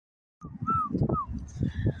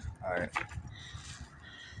Alright.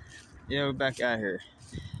 Yeah, we're back out here.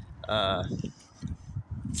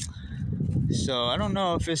 So I don't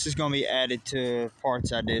know if this is gonna be added to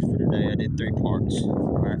parts I did for today. I did 3 parts.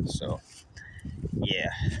 Alright, so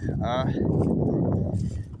yeah. I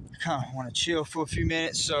kinda wanna chill for a few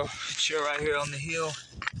minutes, so chill right here on the hill.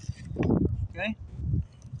 Okay?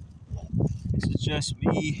 This is just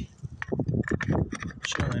me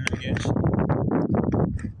chilling, I guess.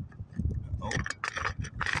 Oh,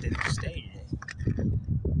 didn't stay today.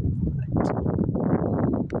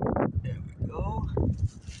 There we go.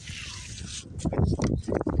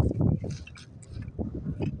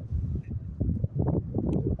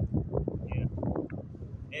 Yeah.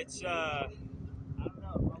 It's I don't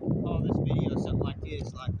know if I would call this video something like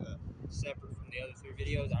this, like separate from the other 3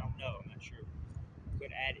 videos. I don't know. I'm not sure.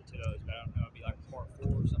 Could add it to those, but I don't know. It'd be like part 4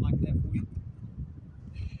 or something like that for you.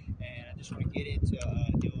 And I just want to get into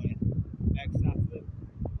doing backside flip.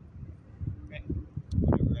 Okay.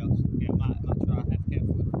 Whatever else. Yeah, I might try half cat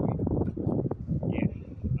flip for you. Yeah.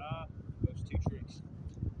 Those 2 tricks.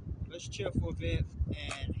 Let's chill for a bit.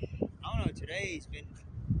 And I don't know. Today's been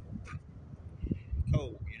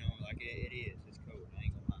cold. You know, like it is. It's cold. I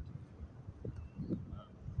ain't gonna lie to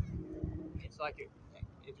you. It's like it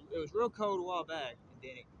was real cold a while back, and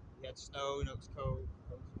then we had snow, and it was cold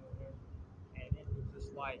snow there, and then it was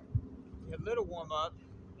just like we had a little warm up.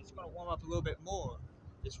 It's gonna warm up a little bit more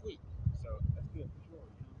this week, so that's good for sure.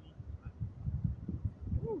 You know what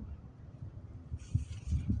I mean? Woo.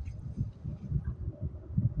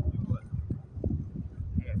 What?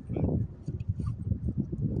 I gotta put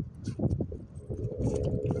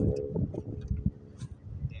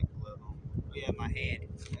that glove on. Oh yeah, my hand.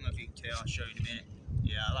 I don't know if you can tell. I'll show you in a minute.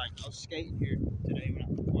 Yeah, I was skating here today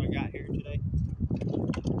when I got here today, and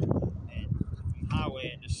from the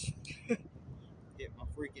highway and just hit my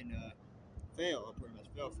freaking fell. I pretty much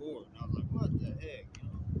fell forward, and I was like, "What the heck?"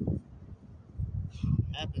 You know,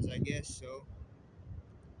 happens, I guess. So,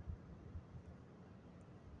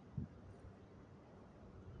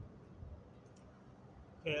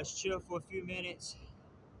 okay, let's chill for a few minutes,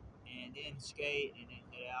 and then skate, and then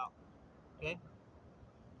head out. Okay.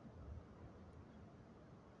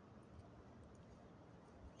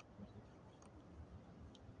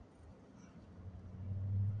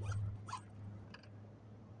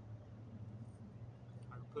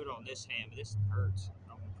 I can put it on this hand, but this hurts. I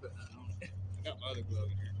don't want to put that on it. I got my other glove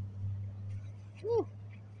in here. Woo.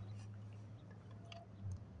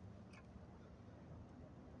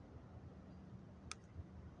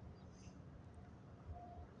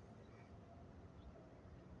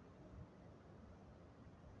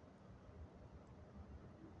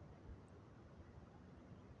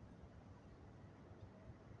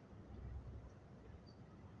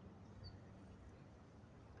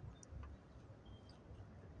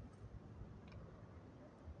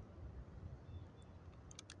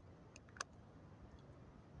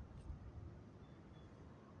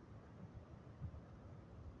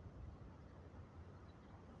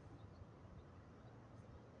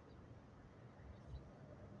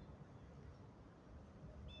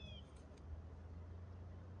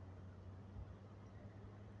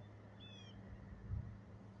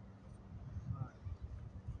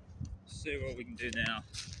 Let's see what we can do now.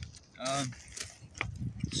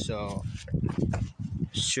 So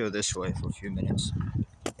let's chill this way for a few minutes,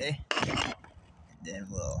 okay? And then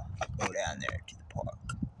we'll go down there to the park.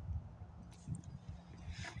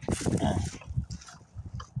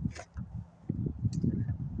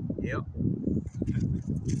 Yep.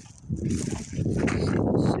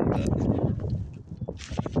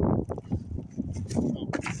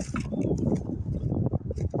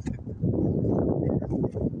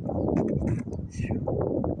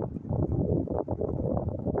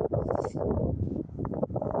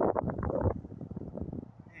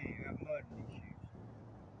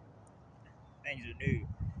 Things are new.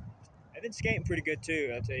 I've been skating pretty good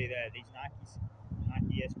too, I'll tell you that. These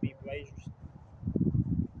Nike SB Blazers,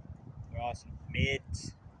 they're awesome.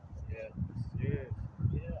 Mids, yeah.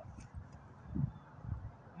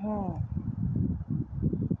 Oh.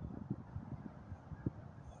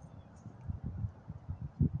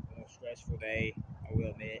 A little stressful day, I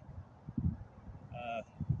will admit.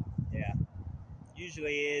 Yeah,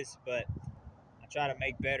 usually is, but I try to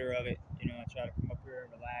make better of it. You know, I try to come up here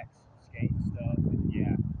and relax, skate and stuff, and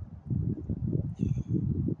yeah.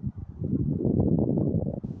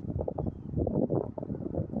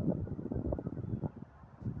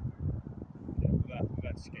 We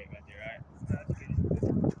got to skate right there, right? That's good.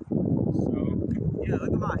 So, yeah,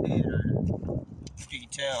 look at my head. You can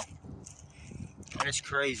tell. That is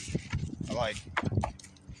crazy. I like it.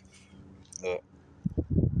 Look.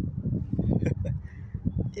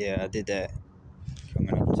 Yeah, I did that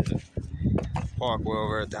coming up to the parkway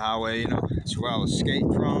over at the highway, you know. That's where I was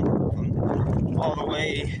skating from all the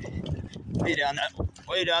way down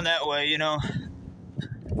that way, you know.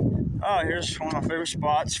 Oh, here's one of my favorite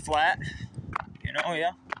spots, flat, you know,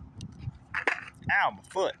 yeah. Ow, my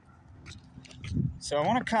foot. So I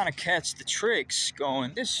want to kind of catch the tricks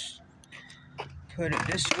going put it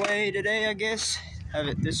this way today, I guess. Have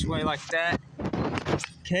it this way like that.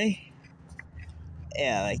 Okay.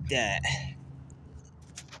 Yeah, like that.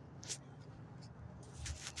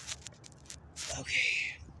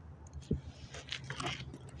 Okay.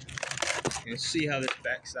 Let's see how this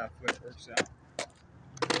backside flip works out.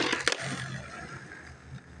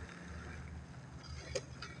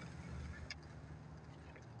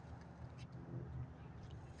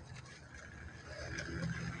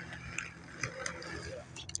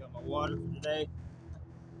 Got my water for today.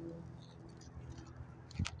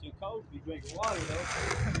 Too cold to be drinking water though.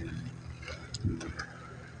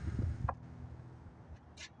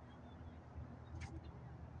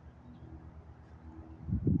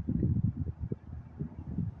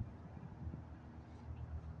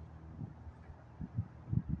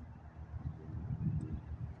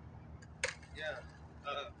 Yeah.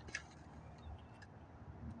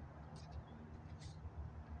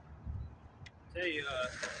 Tell you, I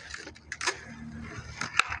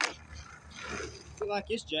feel like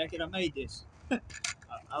this jacket. I made this.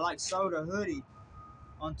 I like sewed a hoodie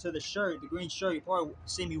onto the shirt, the green shirt. You probably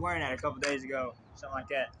seen me wearing that a couple days ago, something like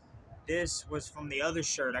that. This was from the other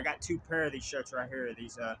shirt. I got two pair of these shirts right here.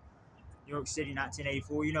 These New York City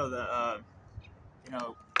 1984. You know the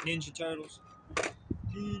Ninja Turtles.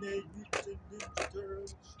 Teenage Mutant Ninja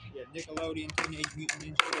Turtles. Yeah, Nickelodeon Teenage Mutant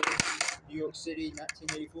Ninja Turtles. New York City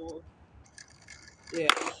 1984. Yeah.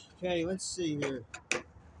 Okay, let's see here.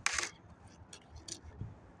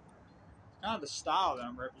 Kind of the style that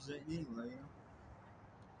I'm representing anyway, you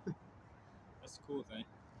know. That's the cool thing.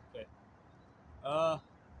 Okay.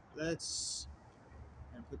 Let's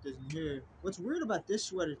put this in here. What's weird about this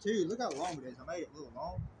sweater too, look how long it is. I made it a little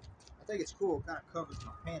long. I think it's cool. It kind of covers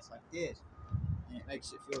my pants like this. And it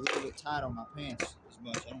makes it feel a little bit tight on my pants as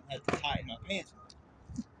much. I don't have to tighten my pants.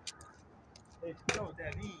 If you know what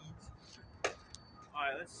that means.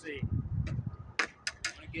 Alright, let's see. I'm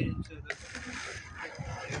gonna get into the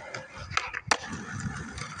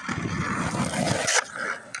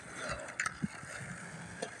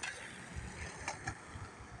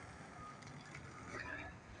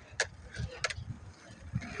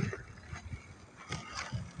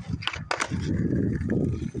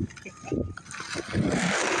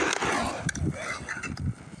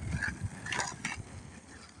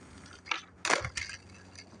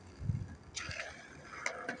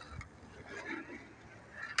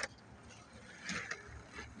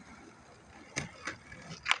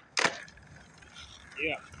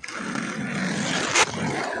yeah.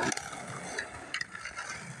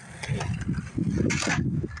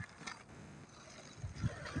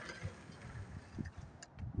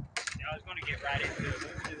 I was gonna get right into it.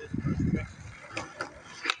 Let's do this first.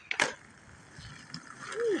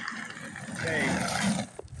 Okay.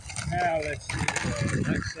 Now let's see the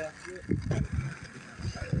right side flip.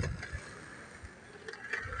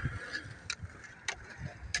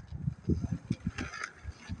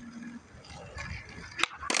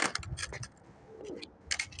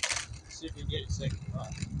 See if we can get it second try.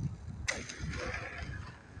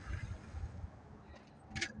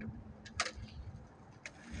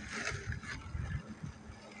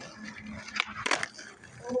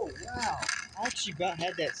 Oh wow! I actually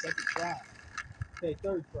had that second try. Okay,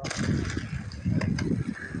 third try.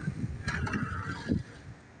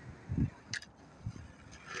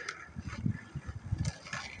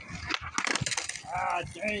 Ah,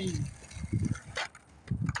 dang.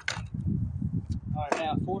 Alright,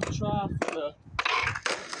 now fourth try for the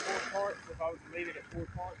 4 parts, if I was to leave it at 4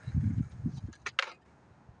 parts.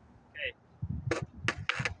 Okay.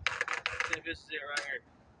 See if this is it right here.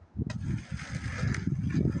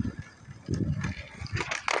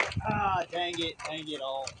 Ah, dang it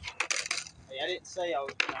all. Hey, I didn't say I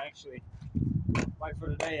was gonna actually, like for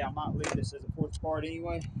today, I might leave this as a 4th part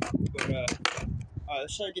anyway. But, alright,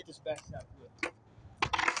 let's try to get this back side flip.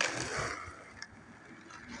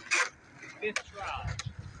 5th try.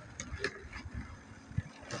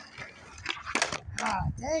 Ah,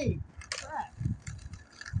 dang! Crap!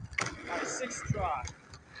 Alright, 6th try.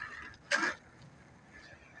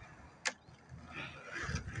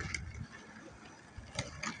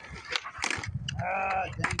 Ah,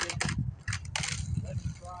 dang it.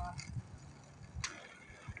 11th try.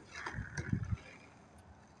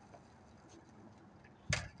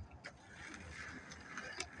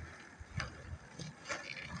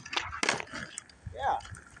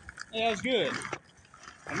 Yeah, it was good.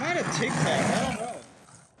 I might have tic-tac. I don't know.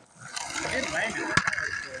 It landed right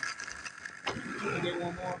there. Can we get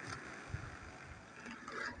one more?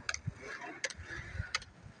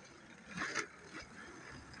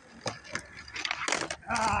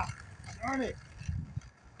 Ah, darn it.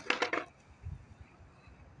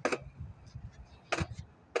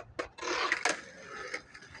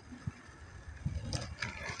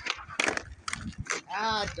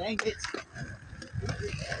 Ah, dang it.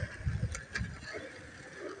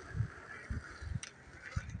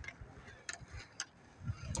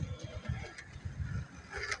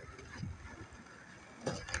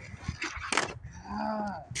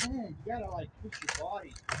 Ah, man, you gotta like push your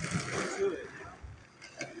body into it.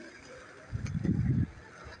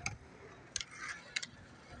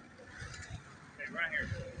 Okay, right here.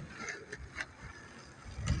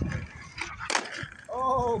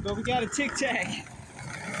 Oh, but we got a tic-tac.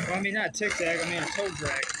 Well, I mean, not a tic-tac, I mean a toe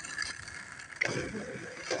drag.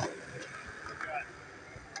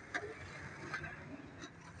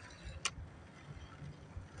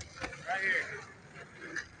 Right here.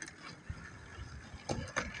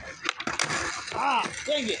 Ah,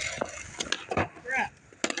 dang it. Crap.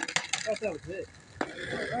 I thought that was it.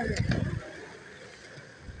 Right here.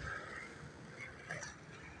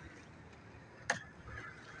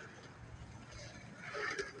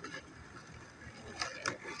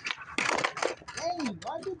 Dang,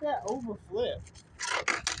 why did that overflip?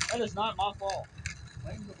 That is not my fault.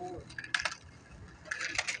 Blame the board.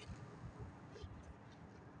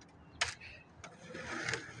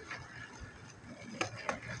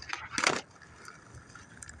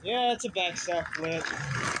 Yeah, it's a backside flip. I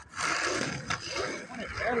want it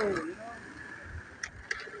better, you know?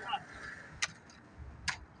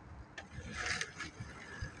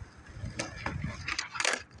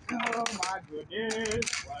 Oh my goodness,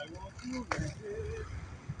 why won't you rent it?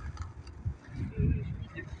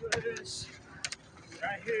 It is ridiculous.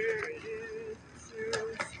 Right here it is.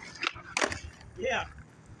 Yeah.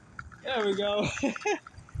 There we go.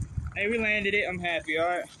 Hey, we landed it. I'm happy,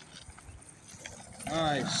 alright?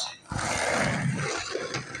 Nice. Half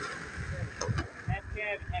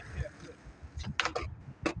cab and half cab flip.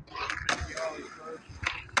 Get all these first.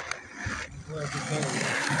 Where's the boat?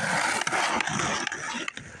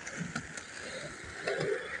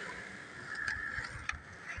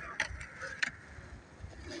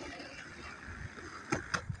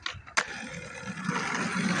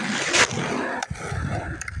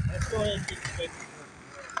 Let's go ahead and keep the space.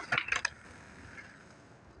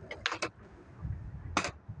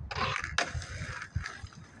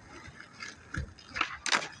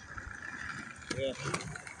 Yeah.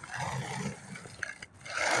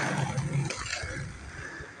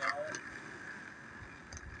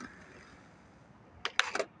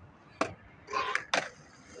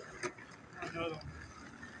 Another one.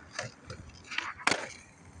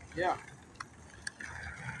 Yeah.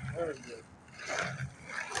 Very good.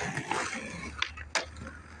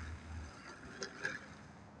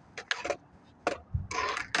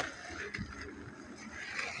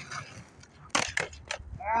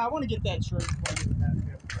 I want to get that shirt before I get that.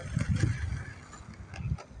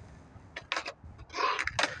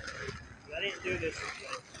 I didn't do this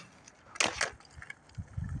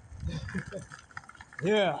today.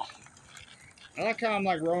 Yeah. I like how I'm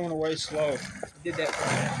like rolling away slow. I did that for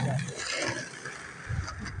me.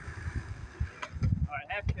 Alright,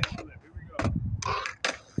 half cab flip. Here we go.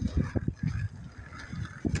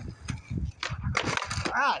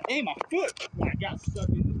 Ah, dang, my foot! I got stuck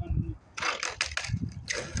in the underneath.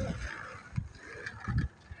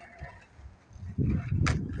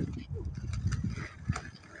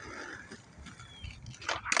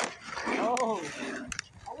 Oh,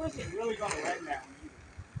 I wasn't really gonna land that one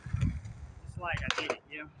either. Just like I did it,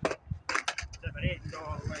 you know? Except I didn't go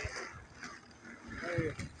all the way.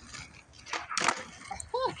 There.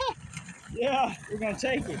 Yeah, we're gonna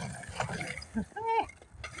take it.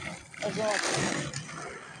 That's awesome.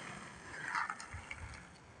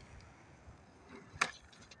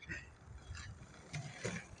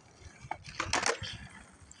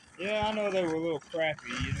 Yeah, I know they were a little crappy,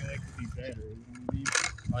 you know, they could be better, you know what I mean?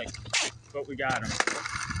 Like, but we got them.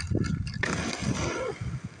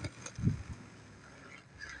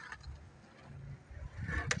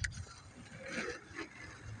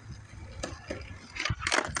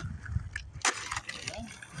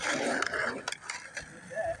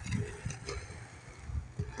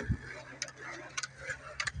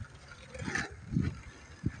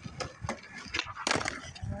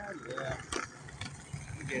 Yeah,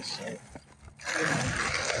 I guess so.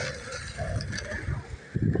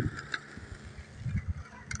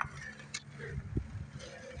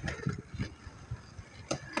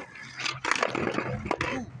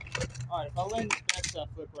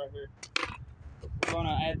 here. We're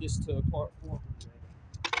gonna add this to part 4 for today.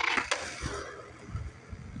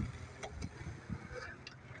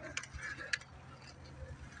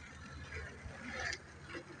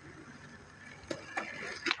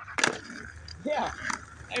 Yeah,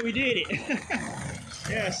 hey, we did it.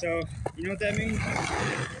 Yeah, so you know what that means? We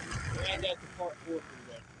add that to part 4 for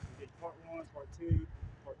today. We did part 1, part 2,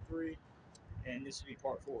 part 3, and this will be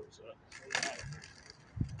part 4. So it doesn't matter.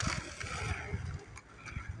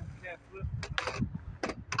 Yeah, flip.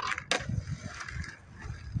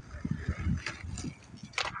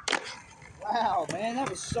 Wow, man, that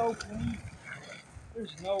was so clean.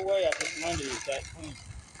 There's no way I just landed it that clean.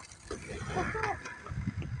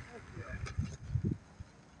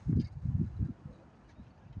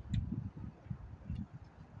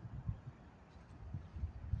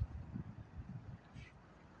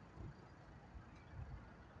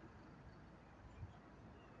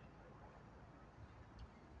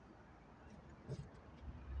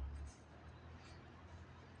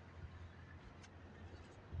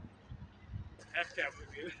 Half cap flip,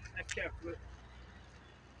 dude. Half cap flip.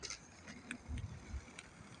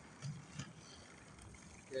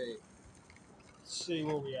 Okay. Let's see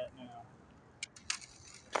where we at now.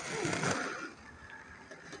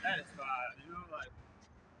 Satisfied, you know, like.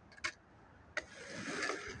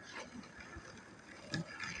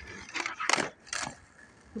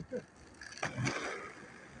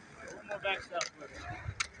 One more backstop flip.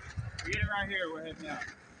 We get it right here, we're heading out.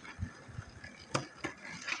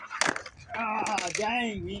 Ah,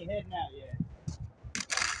 dang, we ain't heading out yet.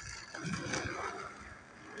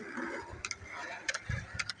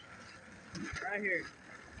 Right here.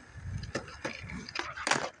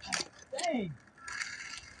 Dang.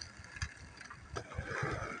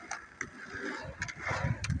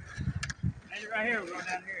 And right here, we're going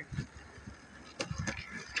down here.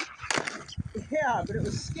 Yeah, but it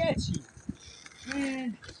was sketchy.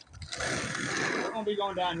 Man. We're going to be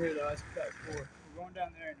going down here, though. That's cut 4. We're going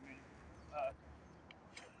down there in a minute.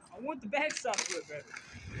 I want the backstop flip better.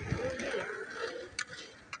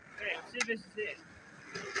 Okay, let's see if this is it.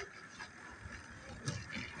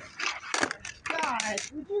 God,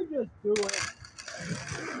 would you just do it?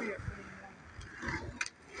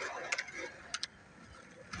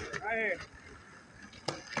 Right here.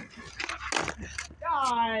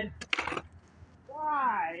 God.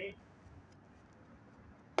 Why?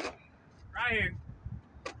 Right here.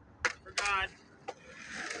 For God.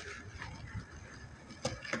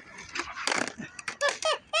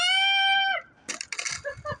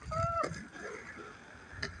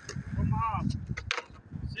 For Mom.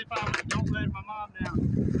 See if I don't let my mom down.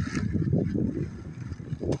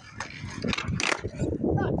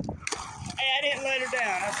 Hey, I didn't let her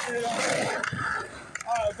down. I stood on her.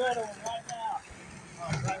 Oh, a better one right now. Oh,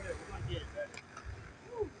 right here. We're going to get it better.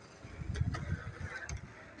 Woo.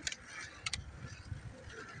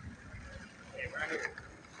 Okay, right here.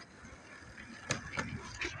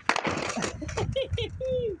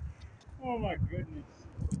 Oh, my goodness.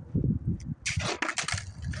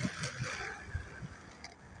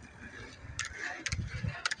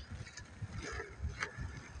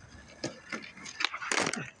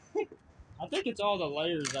 I think it's all the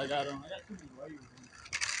layers I got on. I got too many layers on.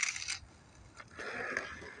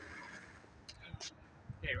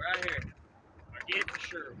 Okay, right here. I get it for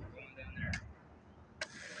sure. We're going down there.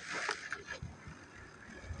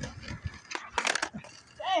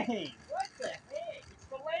 Dang! What the heck? It's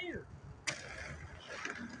the layers.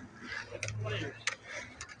 It's the layers.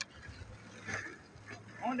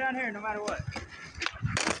 Going down here no matter what.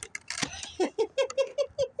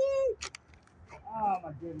 Oh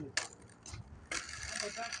my goodness.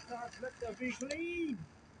 Let that be clean.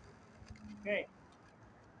 Okay.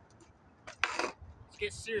 Let's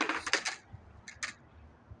get serious.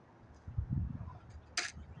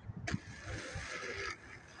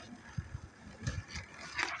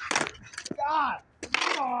 God!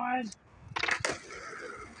 Come on!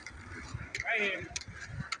 Right here.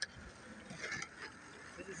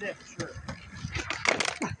 This is it for sure.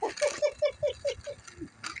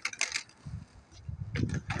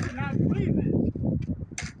 I cannot believe it.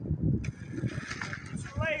 It's the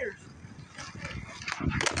layers.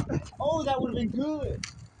 Oh, that would have been good.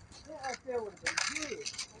 That right there would have been good.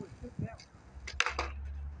 I would have took that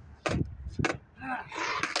one.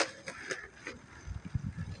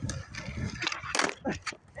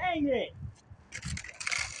 Dang it!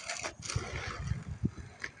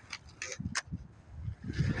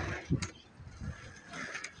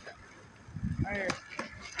 Right here.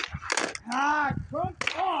 Ah, come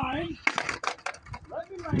on! Let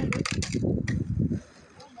me land it.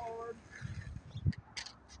 Come on.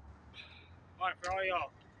 Alright, for all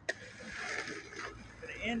y'all.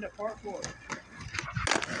 end of part 4.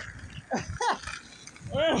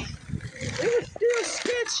 Well, it was still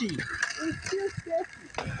sketchy. It was still sketchy.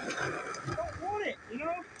 I don't want it, you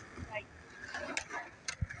know? Like,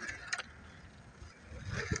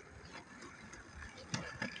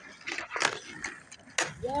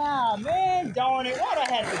 yeah, man, darn it. Why'd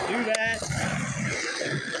I have to do that?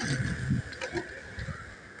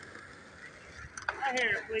 Right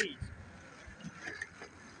here, please.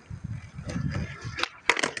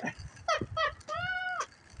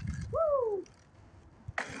 Woo!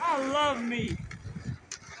 I love me.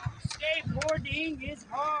 Skateboarding is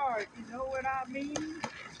hard. You know what I mean?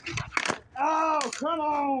 Oh, come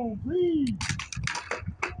on, please.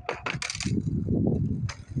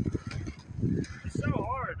 It's so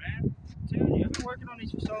hard, man. I'm telling you, I've been working on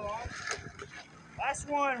these for so long. Last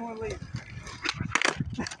one we'll leave.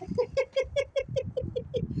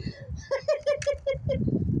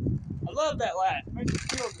 I love that laugh. Makes me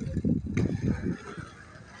feel good.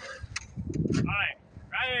 Alright,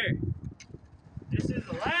 right here. This is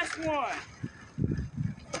the last one.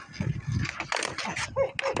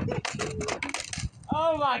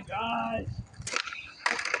 Oh my gosh.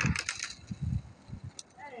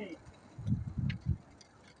 Hey.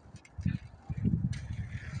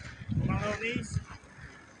 My little niece.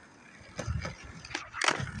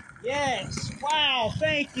 Yes. Wow.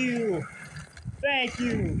 Thank you. Thank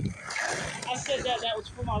you. I said that was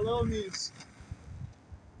for my little niece.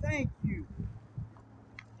 Thank you.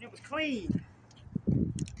 It was clean.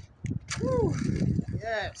 Whew.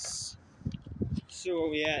 Yes. So where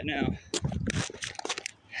we at now?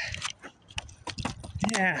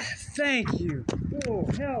 Yeah, thank you. Oh,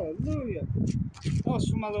 hallelujah. That was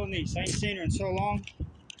for my little niece. I ain't seen her in so long.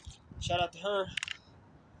 Shout out to her.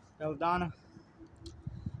 Donna.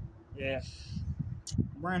 Yeah.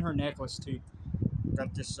 I'm wearing her necklace too.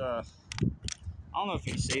 Got this, I don't know if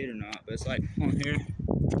you can see it or not, but it's like on here.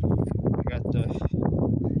 I got the, I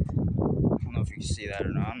don't know if you can see that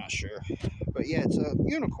or not, I'm not sure. But yeah, it's a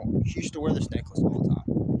unicorn. She used to wear this necklace all the time.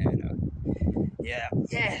 And yeah,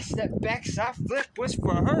 yes, that backside flip was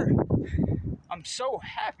for her. I'm so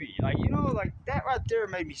happy. Like, you know, like that right there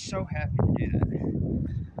made me so happy to do that.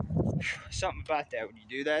 Something about that when you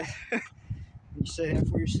do that. When you say that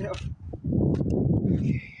for yourself.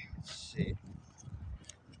 Okay, let's see.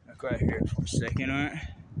 Look right here for a second, alright?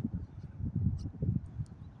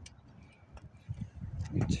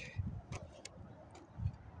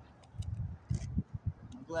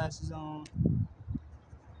 My glasses on.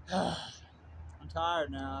 I'm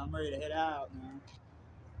tired now. I'm ready to head out now.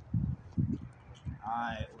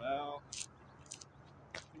 Alright, well,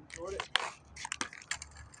 enjoyed it.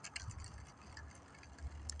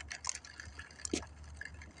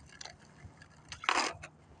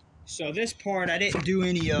 So this part, I didn't do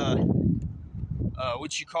any,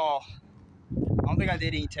 what you call, I don't think I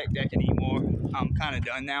did any tech decking anymore. I'm kind of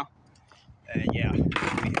done now. Yeah,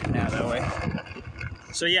 now that way.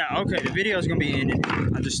 So yeah, okay, the video is going to be ended.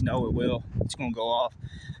 I just know it will. It's going to go off.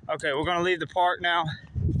 Okay, we're going to leave the park now.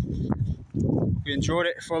 We enjoyed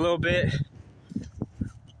it for a little bit.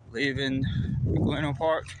 Leaving Lorino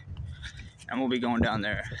Park. And we'll be going down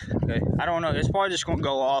there. Okay, I don't know. It's probably just going to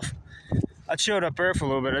go off. I chilled up there for a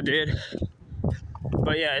little bit, I did.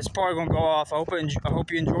 But yeah, it's probably going to go off. I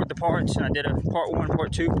hope you enjoyed the parts. And I did a part 1,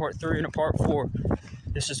 part 2, part 3, and a part 4.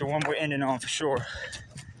 This is the one we're ending on for sure.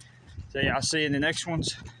 So yeah, I'll see you in the next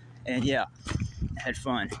ones. And yeah, I had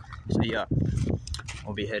fun. So yeah,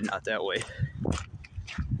 we'll be heading out that way.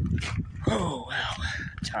 Oh, wow.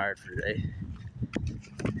 I'm tired for today.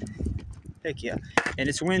 Heck yeah. And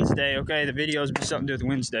it's Wednesday, okay? The videos be something to do with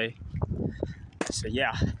Wednesday. So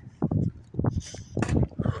yeah.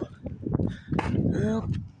 Well.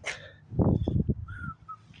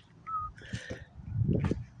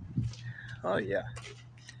 Oh yeah.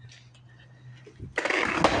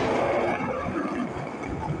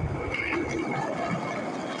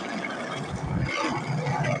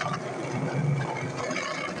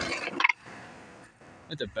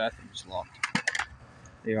 But the bathroom's locked.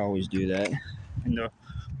 They always do that in the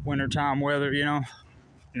wintertime weather, you know.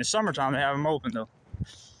 In the summertime, they have them open though.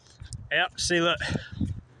 Yep, see, look.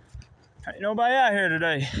 Ain't nobody out here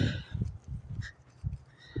today.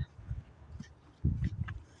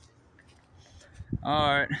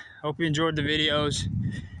 Alright, hope you enjoyed the videos.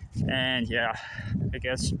 And yeah, I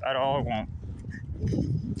guess that's all I want.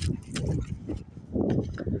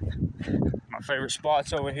 My favorite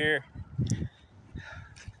spot's over here.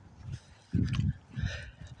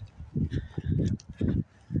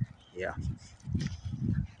 Yeah.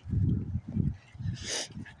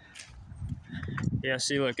 Yeah,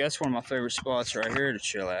 see, look, that's one of my favorite spots right here to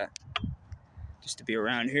chill at. just to be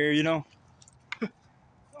around here, you know. So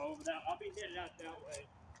I'll be headed out that way.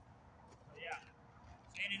 So yeah,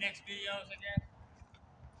 see you in the next videos, I guess.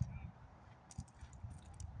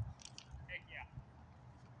 Heck yeah.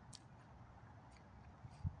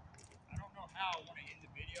 I don't know how I want to end the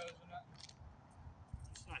videos or not.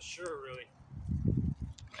 I'm just not sure really.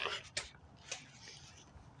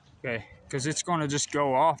 Okay, because it's gonna just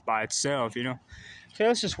go off by itself, you know. Okay,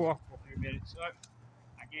 let's just walk for a few minutes. So I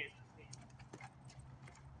guess.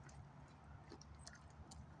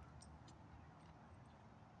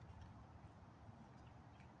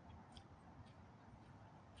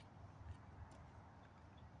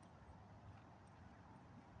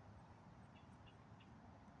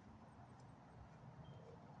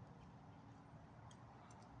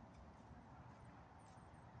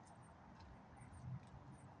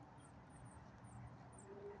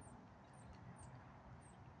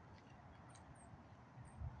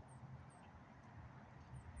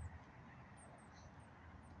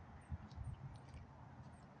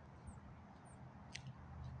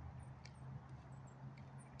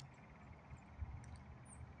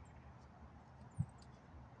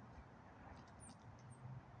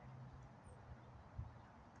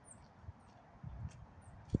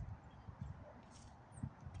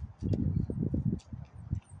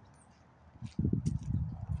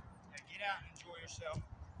 Get out and enjoy yourself.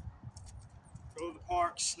 Go to the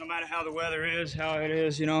parks, no matter how the weather is, how it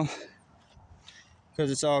is, you know,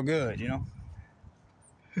 because it's all good, you know.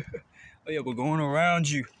 Oh yeah, we're going around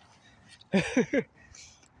you.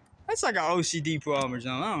 That's like an OCD problem or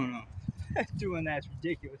something. I don't know. Doing that's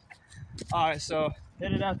ridiculous. All right, so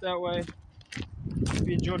headed out that way. If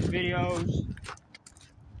you enjoyed the videos,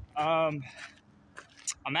 I'm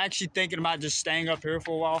actually thinking about just staying up here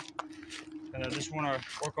for a while. I just want to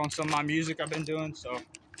work on some of my music I've been doing, so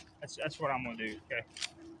that's what I'm gonna do. Okay.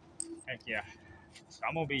 Heck yeah. So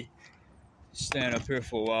I'm gonna be staying up here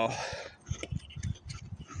for a while.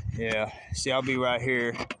 Yeah. See, I'll be right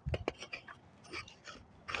here.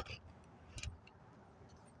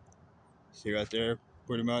 See right there,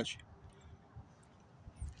 pretty much.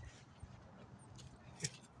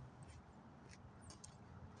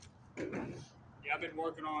 Yeah, I've been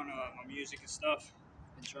working on my music and stuff.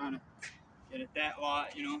 Been trying to get at that a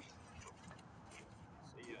lot, you know.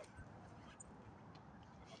 So yeah.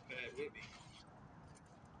 My pad with me.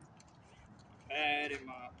 Pad and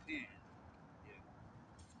my pen.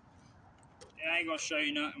 Yeah, I ain't gonna show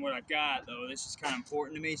you nothing what I got though. This is kind of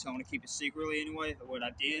important to me, so I'm gonna keep it secretly anyway. What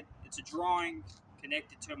I did, it's a drawing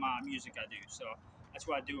connected to my music I do, so that's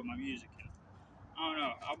what I do with my music. And I don't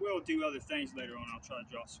know. I will do other things later on. I'll try to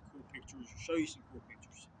draw some cool pictures or show you some cool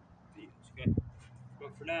pictures, videos, okay?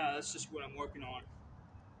 But for now, that's just what I'm working on.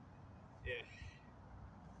 Yeah.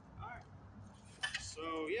 All right.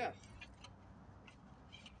 So yeah,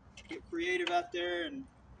 get creative out there and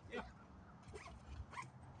yeah.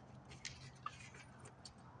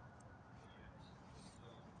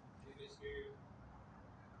 Do this here.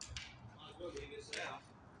 Might as well leave this out.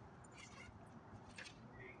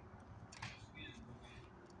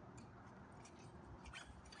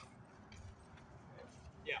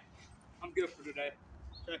 Yeah, I'm good for today.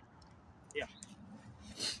 Okay. Yeah.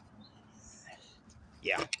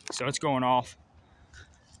 Yeah. So it's going off.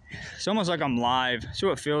 It's almost like I'm live. That's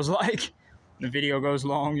what it feels like. The video goes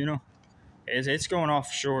long, you know. It's going off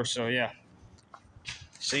for sure. So yeah.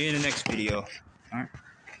 See you in the next video. All right.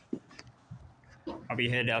 I'll be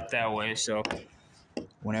headed out that way. So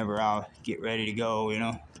whenever I'll get ready to go, you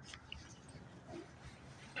know.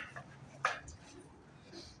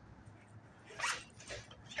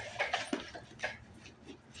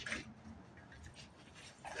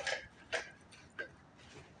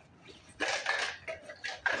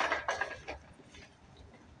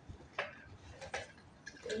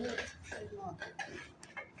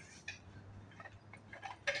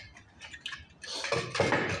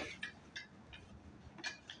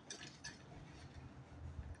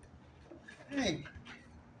 Hey,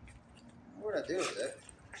 what did I do with that?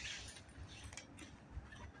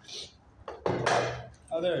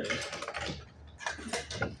 Oh, there it is.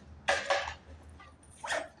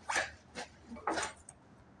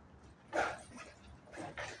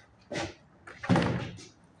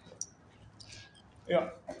 Yeah.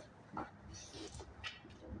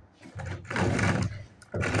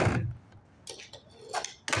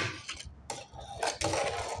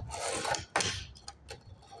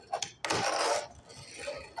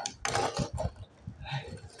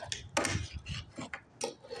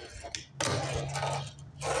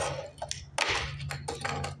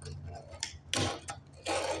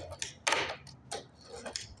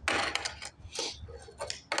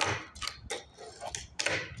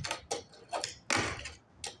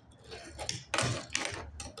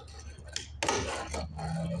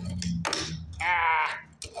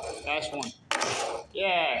 last one.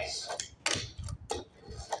 Yes.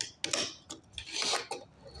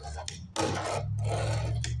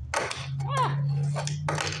 Ah.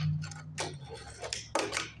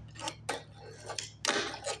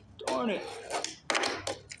 Darn it.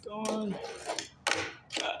 Darn.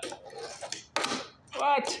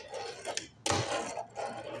 What?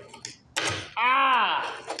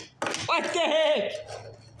 Ah! What the heck?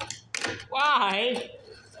 Why?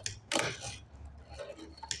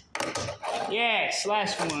 Yes,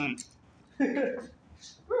 last one.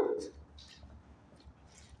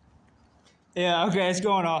 Yeah, okay, it's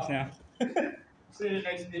going off now. See you in the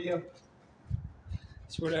next video.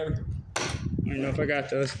 It's whatever. I don't know if I got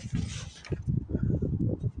those.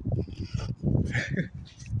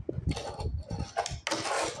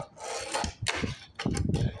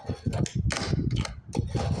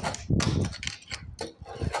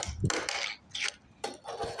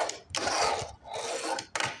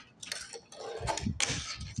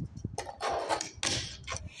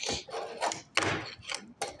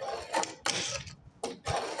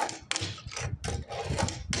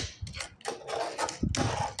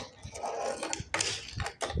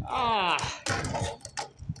 Ah!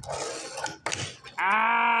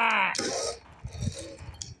 Ah!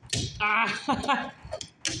 Ah!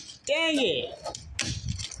 Dang it!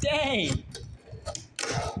 Dang!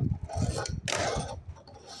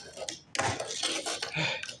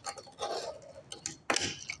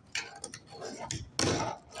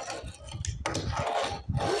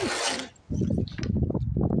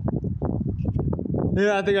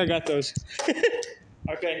 Yeah, I think I got those.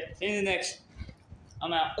 Okay, see you in the next.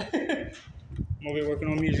 I'm out. I'm gonna be working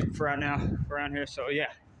on music for right now around here, so yeah.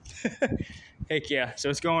 Heck yeah. So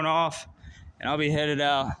it's going off, and I'll be headed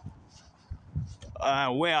out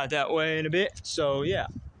way out that way in a bit. So yeah.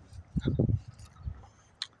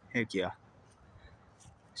 Heck yeah.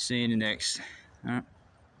 See you in the next. All right.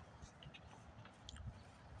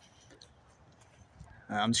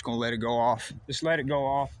 I'm just gonna let it go off. Just let it go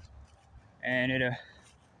off, and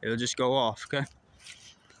it'll just go off. Okay.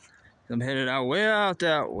 I'm headed out way out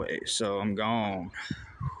that way, so I'm gone.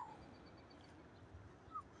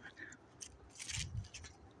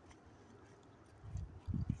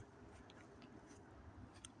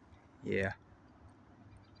 Yeah.